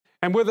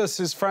And with us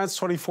is France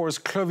 24's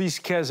Clovis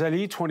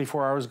Casali.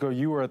 24 hours ago,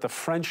 you were at the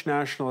French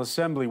National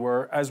Assembly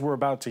where, as we're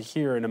about to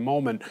hear in a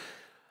moment, it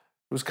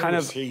was kind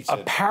of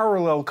a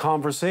parallel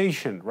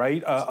conversation,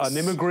 right? An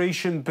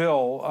immigration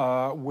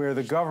bill where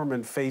the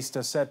government faced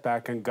a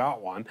setback and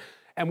got one.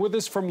 And with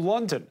us from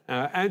London,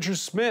 Andrew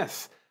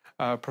Smith,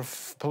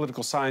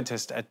 political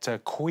scientist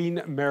at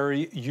Queen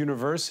Mary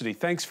University.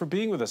 Thanks for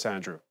being with us,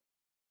 Andrew.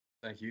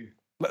 Thank you.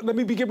 Let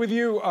me begin with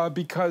you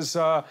because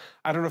I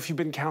don't know if you've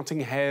been counting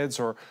heads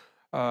or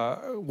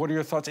what are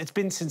your thoughts? It's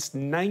been since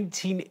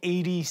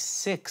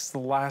 1986, the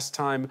last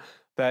time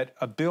that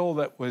a bill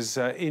that was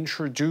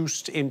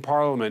introduced in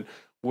Parliament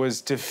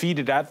was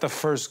defeated at the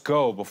first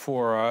go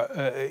before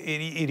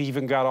it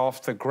even got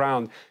off the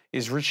ground.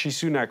 Is Rishi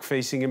Sunak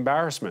facing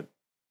embarrassment?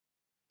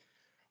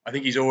 I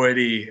think he's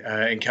already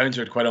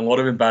encountered quite a lot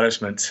of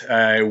embarrassment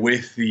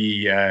with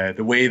the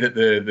way that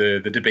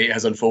the debate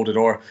has unfolded,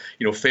 or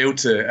failed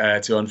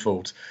to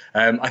unfold.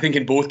 I think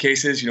in both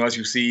cases, as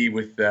you'll see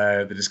with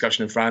the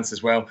discussion in France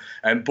as well,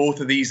 both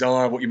of these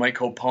are what you might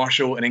call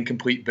partial and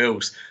incomplete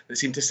bills that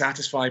seem to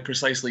satisfy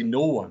precisely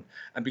no one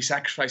and be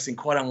sacrificing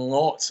quite a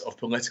lot of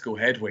political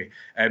headway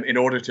in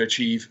order to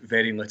achieve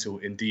very little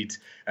indeed.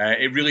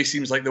 It really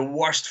seems like the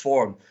worst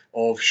form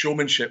of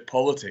showmanship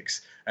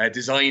politics,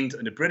 designed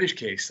in the British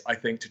case, I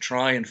think, to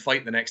try and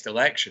fight the next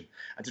election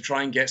and to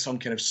try and get some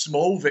kind of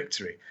small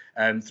victory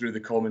through the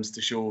Commons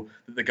to show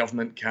that the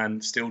government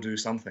can still do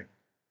something.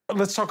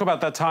 Let's talk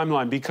about that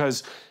timeline,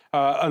 because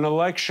an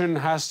election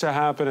has to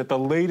happen at the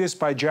latest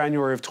by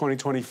January of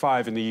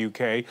 2025 in the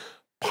UK,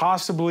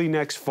 possibly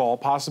next fall,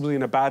 possibly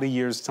in about a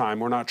year's time.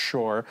 We're not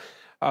sure.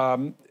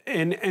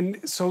 And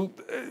so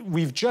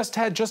we've just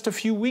had, just a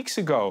few weeks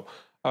ago,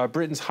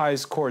 Britain's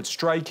highest court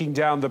striking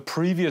down the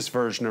previous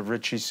version of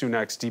Rishi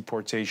Sunak's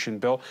deportation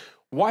bill.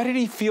 Why did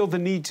he feel the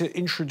need to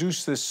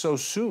introduce this so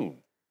soon?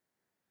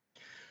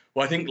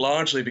 Well, I think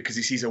largely because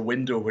he sees a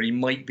window where he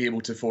might be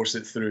able to force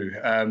it through.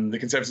 The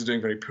Conservatives are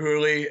doing very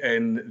poorly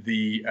in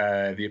the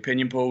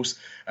opinion polls.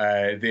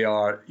 They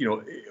are,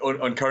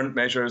 on current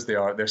measures,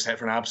 they're set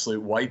for an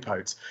absolute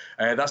wipeout.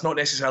 That's not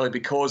necessarily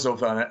because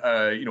of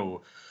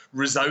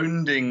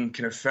resounding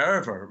kind of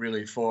fervour,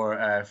 really, for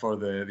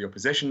the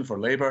opposition, for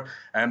Labour,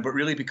 but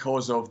really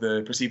because of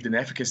the perceived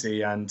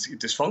inefficacy and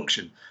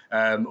dysfunction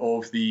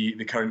of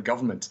the current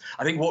government.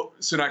 I think what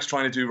Sunak's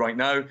trying to do right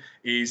now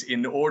is,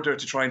 in order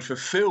to try and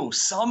fulfil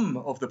some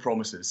of the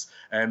promises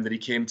that he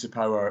came to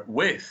power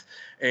with,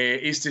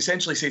 is to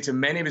essentially say to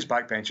many of his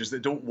backbenchers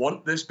that don't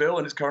want this bill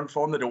in its current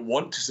form, that don't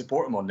want to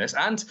support him on this,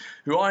 and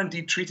who are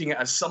indeed treating it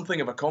as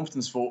something of a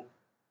confidence vote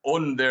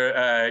on their,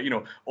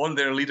 on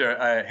their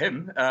leader,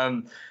 him.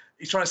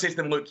 He's trying to say to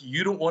them, look,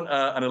 you don't want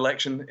an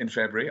election in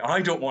February.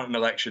 I don't want an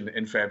election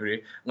in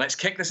February. Let's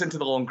kick this into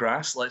the long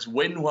grass. Let's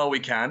win while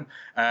we can,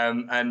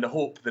 and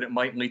hope that it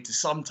might lead to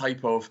some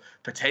type of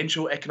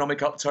potential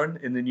economic upturn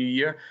in the new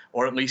year,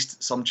 or at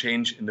least some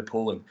change in the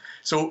polling.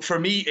 So for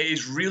me, it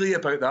is really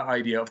about that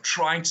idea of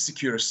trying to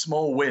secure a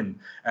small win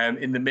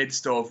in the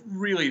midst of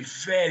really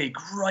very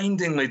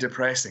grindingly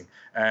depressing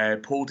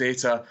poll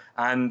data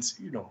and,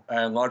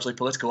 largely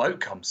political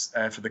outcomes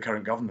for the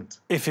current government.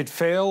 If it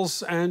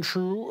fails,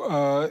 Andrew,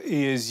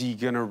 is he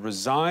going to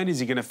resign? Is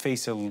he going to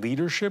face a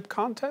leadership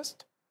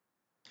contest?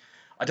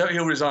 I doubt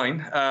he'll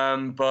resign,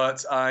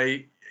 but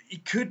he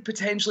could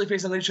potentially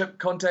face a leadership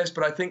contest,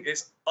 but I think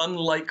it's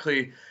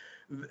unlikely.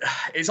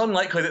 It's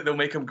unlikely that they'll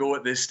make him go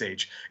at this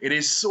stage. It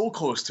is so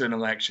close to an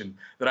election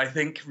that I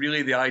think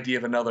really the idea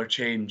of another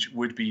change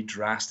would be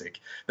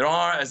drastic. There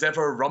are, as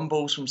ever,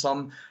 rumbles from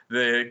some.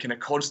 The kind of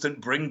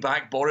constant bring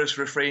back Boris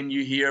refrain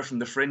you hear from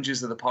the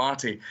fringes of the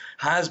party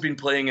has been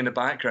playing in the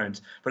background.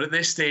 But at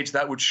this stage,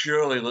 that would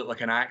surely look like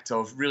an act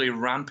of really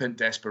rampant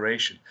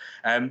desperation.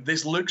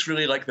 This looks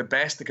really like the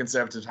best the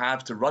Conservatives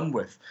have to run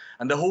with.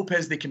 And the hope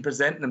is they can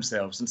present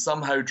themselves and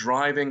somehow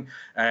driving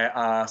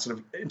sort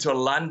of into a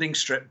landing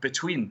strip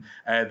between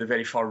the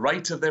very far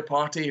right of their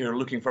party, who are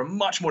looking for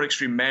much more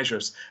extreme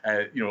measures,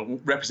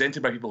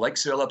 represented by people like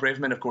Suella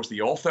Braverman, of course,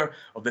 the author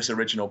of this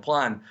original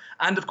plan,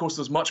 and of course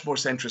those much more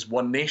centrist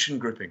One Nation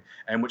grouping,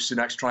 which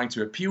Sunak's trying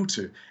to appeal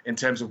to in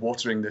terms of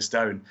watering this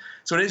down.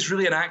 So it is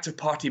really an act of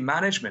party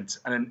management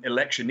and an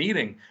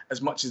electioneering as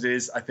much as it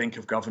is, I think,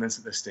 of governance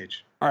at this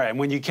stage. All right, and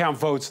when you count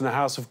votes in the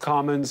House of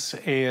Commons,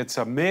 it's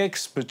a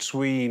mix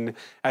between,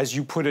 as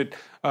you put it,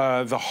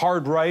 the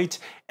hard right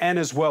and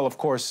as well, of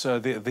course,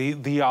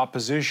 the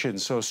opposition.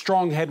 So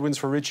strong headwinds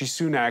for Rishi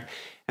Sunak.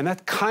 And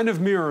that kind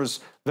of mirrors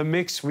the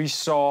mix we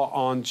saw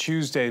on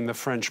Tuesday in the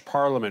French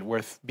Parliament,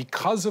 where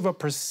because of a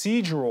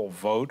procedural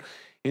vote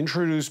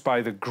introduced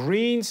by the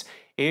Greens,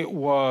 it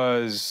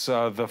was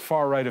the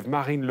far right of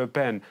Marine Le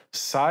Pen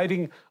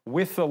siding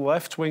with the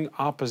left-wing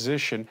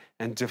opposition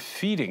and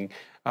defeating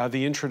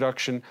the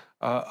introduction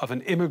of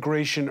an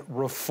immigration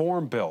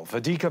reform bill.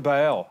 Vadika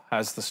Bael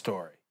has the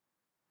story.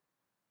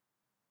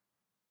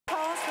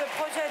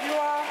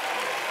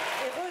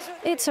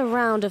 It's a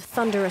round of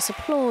thunderous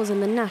applause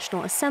in the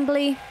National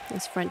Assembly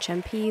as French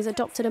MPs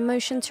adopted a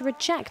motion to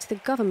reject the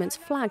government's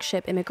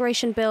flagship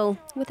immigration bill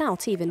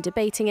without even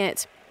debating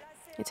it.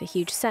 It's a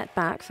huge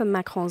setback for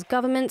Macron's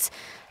government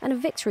and a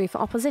victory for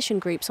opposition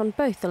groups on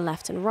both the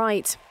left and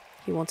right,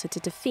 who wanted to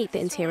defeat the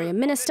Interior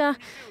Minister,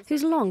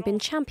 who's long been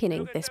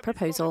championing this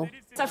proposal.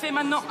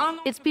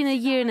 It's been a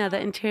year now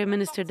that Interior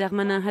Minister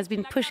Darmanin has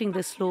been pushing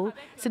this law,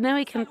 so now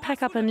he can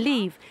pack up and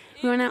leave.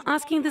 We are now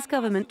asking this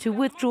government to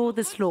withdraw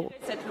this law.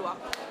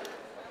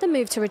 The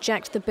move to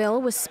reject the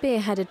bill was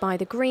spearheaded by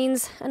the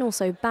Greens and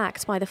also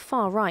backed by the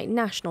far-right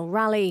National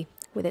Rally,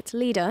 with its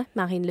leader,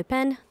 Marine Le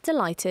Pen,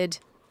 delighted.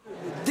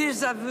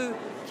 This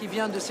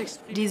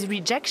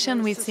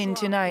rejection we've seen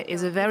tonight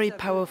is a very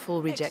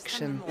powerful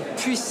rejection.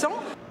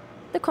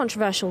 The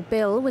controversial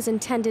bill was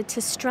intended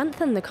to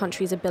strengthen the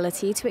country's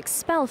ability to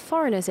expel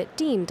foreigners it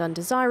deemed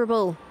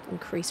undesirable,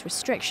 increase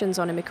restrictions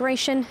on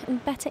immigration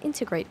and better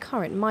integrate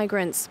current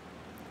migrants.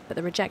 But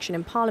the rejection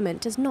in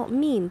Parliament does not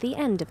mean the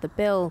end of the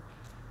bill.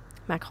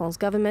 Macron's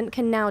government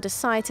can now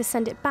decide to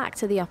send it back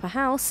to the upper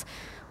house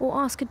or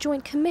ask a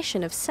joint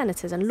commission of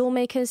senators and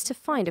lawmakers to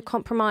find a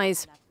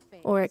compromise.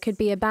 Or it could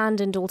be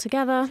abandoned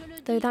altogether,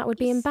 though that would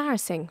be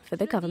embarrassing for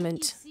the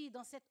government.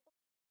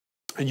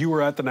 And you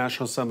were at the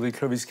National Assembly,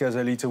 Clovis,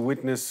 Casali, to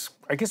witness,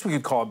 I guess we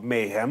could call it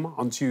mayhem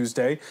on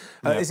Tuesday.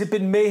 Has it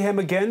been mayhem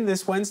again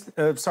this Wednesday?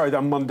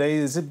 On Monday.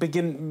 Has it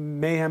begin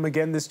mayhem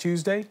again this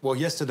Tuesday? Well,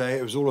 yesterday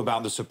it was all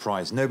about the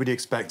surprise. Nobody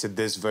expected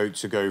this vote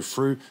to go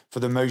through for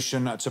the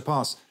motion to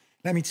pass.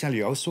 Let me tell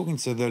you, I was talking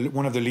to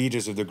one of the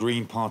leaders of the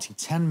Green Party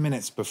 10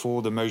 minutes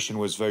before the motion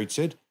was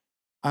voted.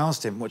 I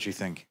asked him, what do you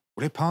think?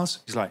 Will it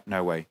pass? He's like,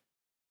 no way.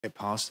 It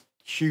passed.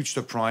 Huge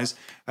surprise.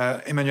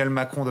 Emmanuel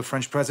Macron, the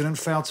French president,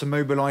 failed to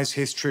mobilize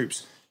his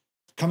troops.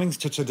 Coming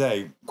to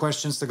today,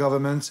 questions to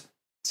government,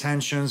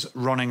 tensions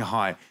running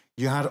high.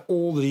 You had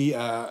all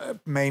the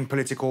main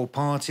political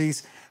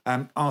parties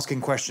asking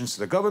questions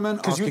to the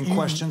government, asking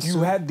questions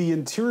You had the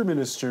Interior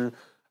Minister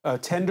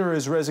tender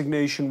his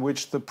resignation,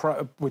 which the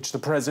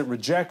president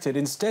rejected.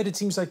 Instead, it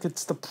seems like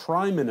it's the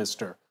Prime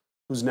Minister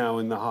who's now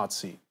in the hot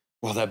seat.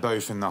 Well, they're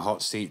both in the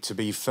hot seat, to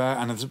be fair,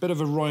 and there's a bit of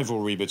a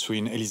rivalry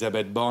between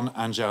Elisabeth Borne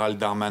and Gérald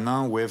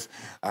Darmanin, with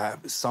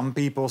some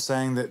people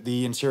saying that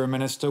the Interior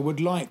Minister would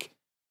like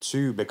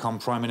to become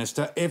Prime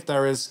Minister if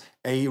there is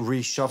a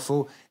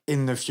reshuffle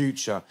in the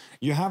future.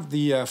 You have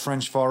the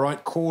French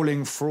far-right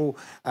calling for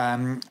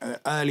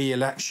early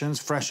elections,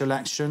 fresh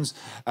elections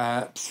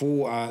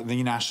for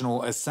the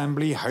National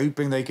Assembly,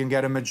 hoping they can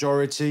get a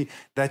majority.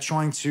 They're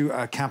trying to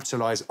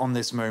capitalise on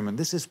this moment.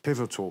 This is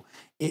pivotal.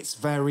 It's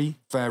very,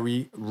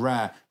 very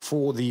rare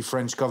for the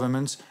French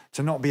government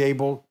to not be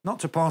able, not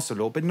to pass a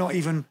law, but not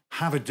even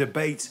have a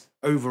debate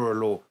over a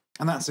law.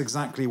 And that's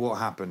exactly what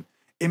happened.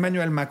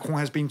 Emmanuel Macron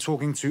has been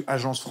talking to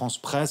Agence France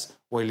Presse,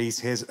 or at least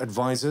his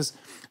advisors,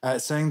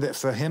 saying that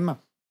for him,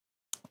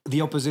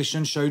 the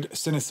opposition showed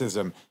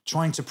cynicism,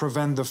 trying to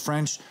prevent the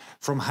French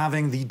from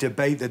having the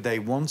debate that they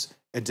want,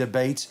 a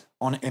debate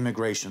on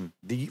immigration.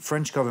 The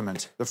French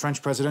government, the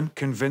French president,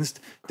 convinced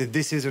that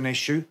this is an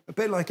issue, a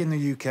bit like in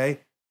the UK,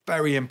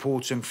 very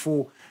important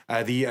for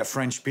the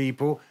French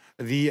people.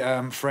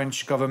 The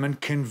French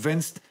government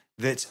convinced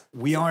that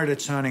we are at a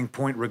turning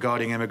point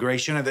regarding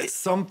immigration and that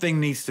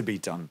something needs to be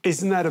done.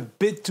 Isn't that a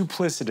bit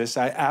duplicitous?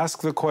 I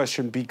ask the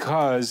question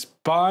because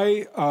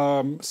by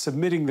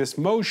submitting this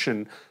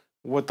motion,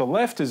 what the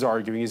left is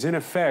arguing is, in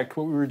effect,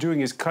 what we were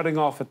doing is cutting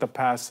off at the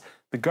pass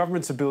the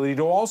government's ability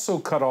to also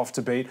cut off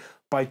debate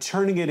by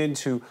turning it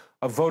into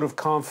a vote of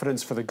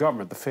confidence for the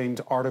government, the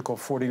famed Article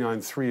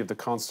 49.3 of the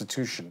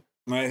Constitution.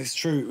 Well, it's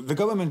true. The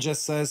government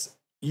just says,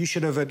 you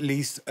should have at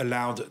least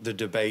allowed the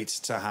debate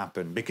to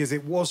happen, because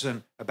it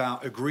wasn't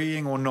about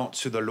agreeing or not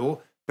to the law,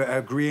 but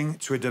agreeing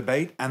to a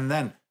debate. And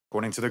then,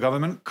 according to the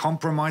government,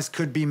 compromise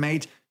could be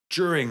made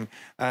during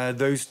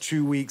those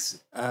 2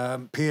 weeks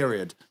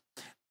period.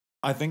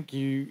 I think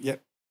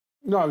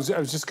No, I was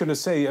just going to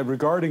say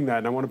regarding that,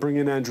 and I want to bring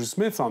in Andrew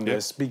Smith on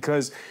this,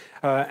 because,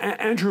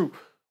 Andrew,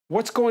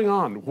 what's going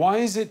on? Why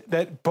is it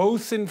that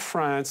both in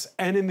France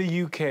and in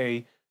the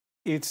UK,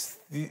 it's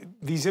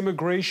these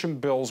immigration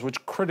bills,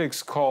 which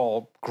critics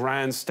call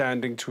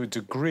grandstanding to a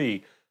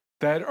degree,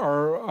 that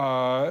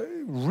are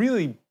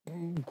really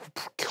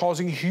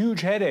causing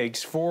huge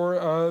headaches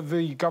for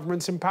the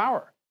governments in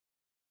power?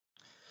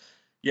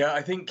 Yeah,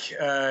 I think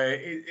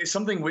it's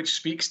something which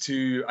speaks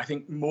to, I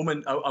think, a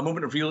moment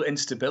of real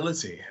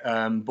instability,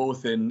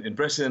 both in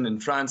Britain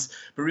and France,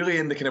 but really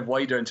in the kind of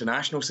wider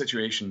international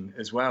situation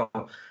as well.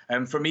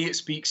 For me, it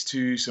speaks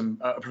to some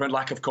profound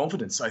lack of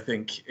confidence, I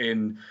think,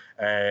 in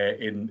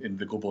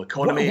the global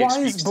economy.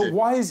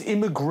 Why is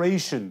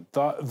immigration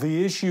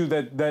the issue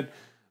that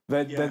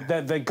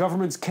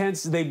governments can't?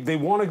 They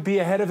want to be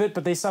ahead of it,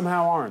 but they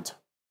somehow aren't?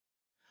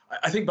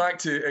 I think back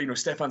to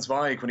Stefan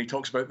Zweig when he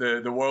talks about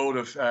the world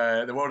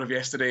of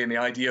yesterday and the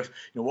idea of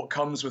what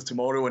comes with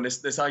tomorrow, and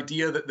this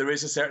idea that there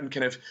is a certain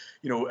kind of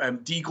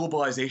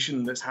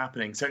deglobalization that's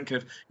happening, certain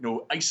kind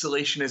of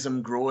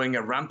isolationism growing,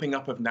 a ramping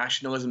up of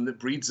nationalism that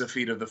breeds a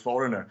fear of the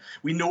foreigner.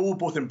 We know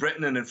both in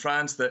Britain and in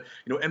France that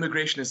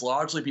immigration has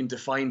largely been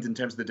defined in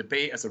terms of the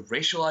debate as a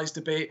racialized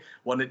debate,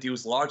 one that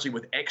deals largely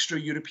with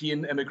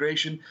extra-European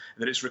immigration,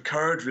 that it's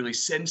recurred really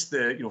since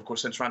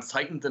since France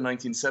tightened in the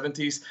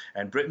 1970s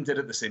and Britain did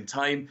at the same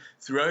time.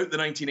 Throughout the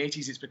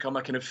 1980s, it's become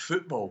a kind of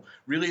football,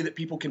 really, that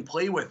people can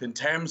play with in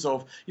terms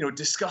of,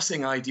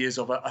 discussing ideas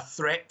of a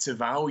threat to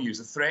values,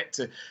 a threat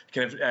to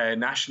kind of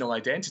national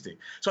identity.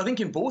 So I think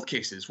in both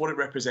cases, what it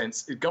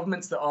represents is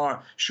governments that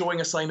are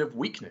showing a sign of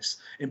weakness.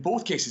 In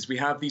both cases, we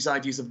have these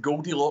ideas of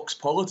Goldilocks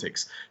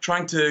politics,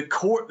 trying to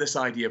court this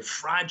idea of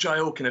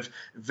fragile kind of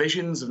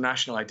visions of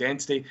national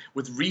identity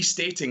with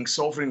restating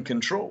sovereign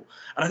control.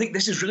 And I think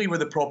this is really where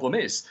the problem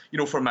is.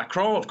 For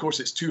Macron, of course,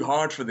 it's too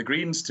hard for the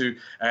Greens, too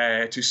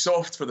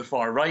soft for the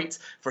far right.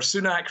 For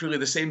Sunak, really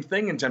the same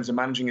thing in terms of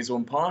managing his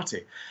own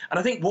party. And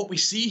I think what we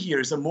see here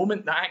is a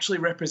moment that actually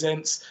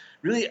represents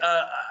really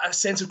a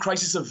sense of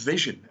crisis of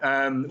vision.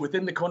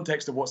 Within the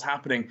context of what's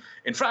happening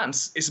in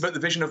France, it's about the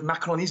vision of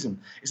Macronism.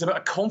 It's about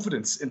a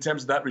confidence in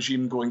terms of that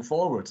regime going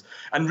forward.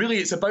 And really,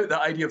 it's about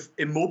that idea of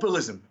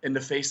immobilism in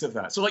the face of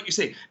that. So like you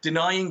say,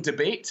 denying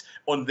debate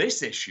on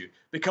this issue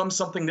becomes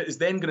something that is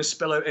then going to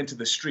spill out into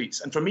the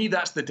streets. And for me,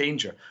 that's the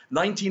danger.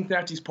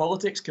 1930s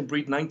politics can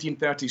breed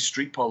 1930s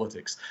street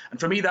politics. And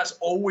for me, that's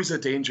always a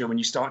danger when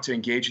you start to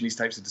engage in these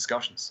types of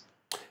discussions.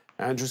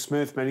 Andrew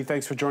Smith, many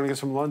thanks for joining us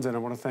from London. I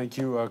want to thank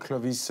you,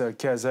 Clovis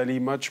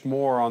Casali. Much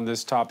more on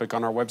this topic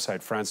on our website,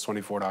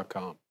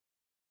 France24.com.